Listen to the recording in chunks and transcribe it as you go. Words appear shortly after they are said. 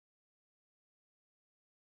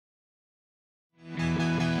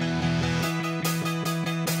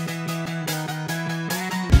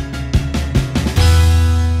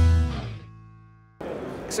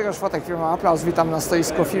Grzegorz Fotek, firma Aplauz. Witam na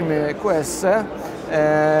stoisku firmy QSC.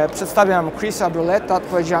 Przedstawiam Chrisa Bruletta,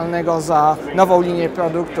 odpowiedzialnego za nową linię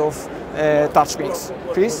produktów TouchMix.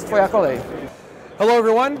 Chris, twoja kolej. Hello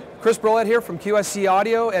everyone, Chris Brulett here from QSC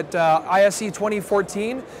Audio at ISE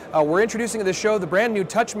 2014. We're introducing to the show the brand new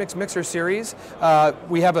TouchMix mixer series.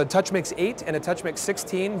 We have a TouchMix 8 and a TouchMix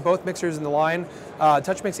 16, both mixers in the line.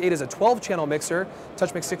 TouchMix 8 is a 12-channel mixer,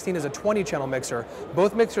 TouchMix 16 is a 20-channel mixer.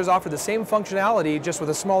 Both mixers offer the same functionality, just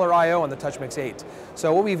with a smaller I/O on the TouchMix 8.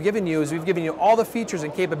 So what we've given you is we've given you all the features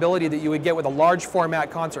and capability that you would get with a large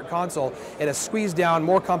format concert console in a squeezed down,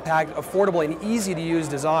 more compact, affordable, and easy to use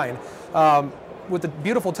design. With the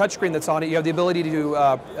beautiful touchscreen that's on it, you have the ability to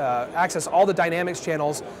access all the dynamics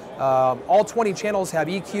channels. All 20 channels have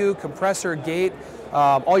EQ, compressor, gate.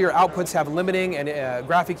 All your outputs have limiting and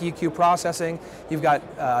graphic EQ processing. You've got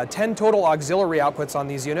 10 total auxiliary outputs on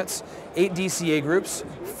these units, 8 Dca Groups,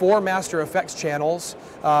 4 master effects channels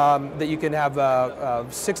that you can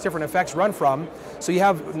have 6 different effects run from. So you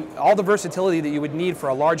have all the versatility that you would need for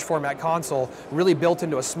a large format console really built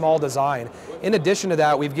into a small design. In addition to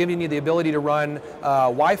that, we've given you the ability to run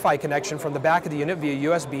Wi-Fi connection from the back of the unit via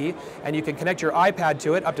USB, and you can connect your iPad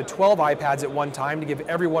to it, up to 12 iPads at one time to give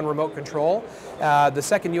everyone remote control. The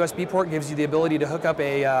second USB port gives you the ability to hook up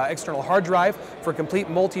a external hard drive for complete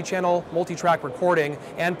multi-channel, multi-track recording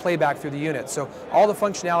and playback through the unit. So all the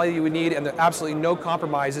functionality you would need, and absolutely no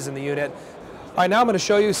compromises in the unit. All right, now I'm going to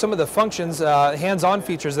show you some of the functions, hands-on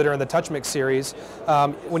features that are in the TouchMix series.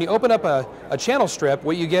 When you open up a channel strip,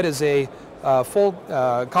 what you get is a full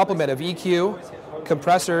complement of EQ,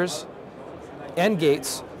 compressors, and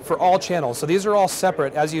gates for all channels. So these are all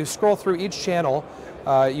separate. As you scroll through each channel,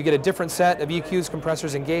 you get a different set of EQs,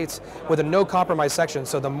 compressors, and gates with a no compromise section.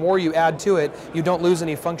 So the more you add to it, you don't lose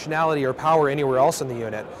any functionality or power anywhere else in the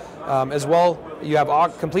unit. As well, you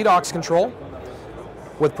have complete aux control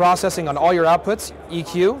with processing on all your outputs,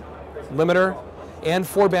 EQ, limiter, and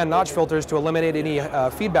 4-band notch filters to eliminate any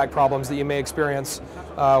feedback problems that you may experience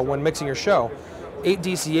when mixing your show. 8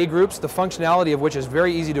 Dca Groups, the functionality of which is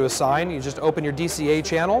very easy to assign. You just open your Dca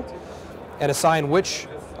channel and assign which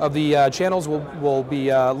of the channels will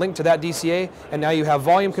be linked to that Dca, and now you have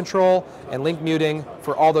volume control and link muting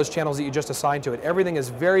for all those channels that you just assigned to it. Everything is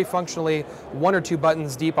very functionally 1 or 2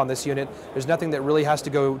 buttons deep on this unit. There's nothing that really has to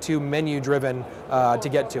go too menu driven to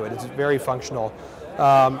get to it. It's very functional.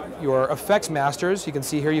 Your effects masters, you can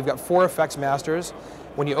see here you've got 4 effects masters.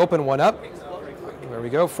 When you open one up, there we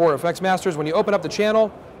go, 4 effects masters. When you open up the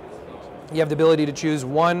channel, you have the ability to choose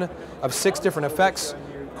 1 of 6 different effects: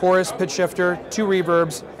 chorus, pitch shifter, 2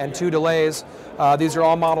 reverbs, and 2 delays. These are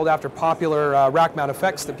all modeled after popular rack mount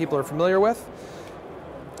effects that people are familiar with.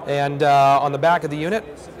 And on the back of the unit,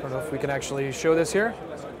 I don't know if we can actually show this here,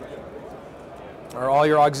 are all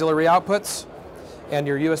your auxiliary outputs and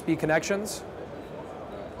your USB connections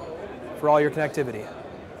for all your connectivity.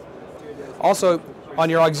 Also, on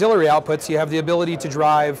your auxiliary outputs, you have the ability to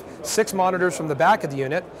drive 6 monitors from the back of the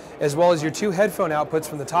unit, as well as your 2 headphone outputs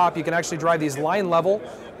from the top. You can actually drive these line level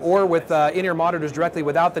or with in-ear monitors directly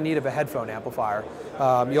without the need of a headphone amplifier.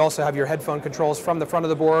 You also have your headphone controls from the front of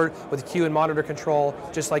the board with cue and monitor control,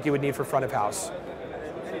 just like you would need for front of house.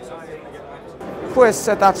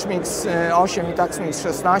 QSC TouchMix 8 i TouchMix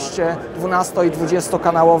 16, 12 i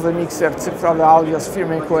 20-kanałowy mikser cyfrowy audio z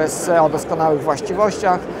firmy QSC o doskonałych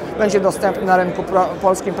właściwościach. Będzie dostępny na rynku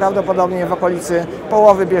polskim prawdopodobnie w okolicy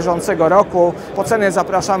połowy bieżącego roku. Po cenę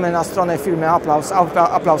zapraszamy na stronę firmy Aplauz,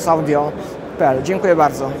 aplauzaudio.pl. Dziękuję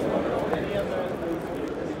bardzo.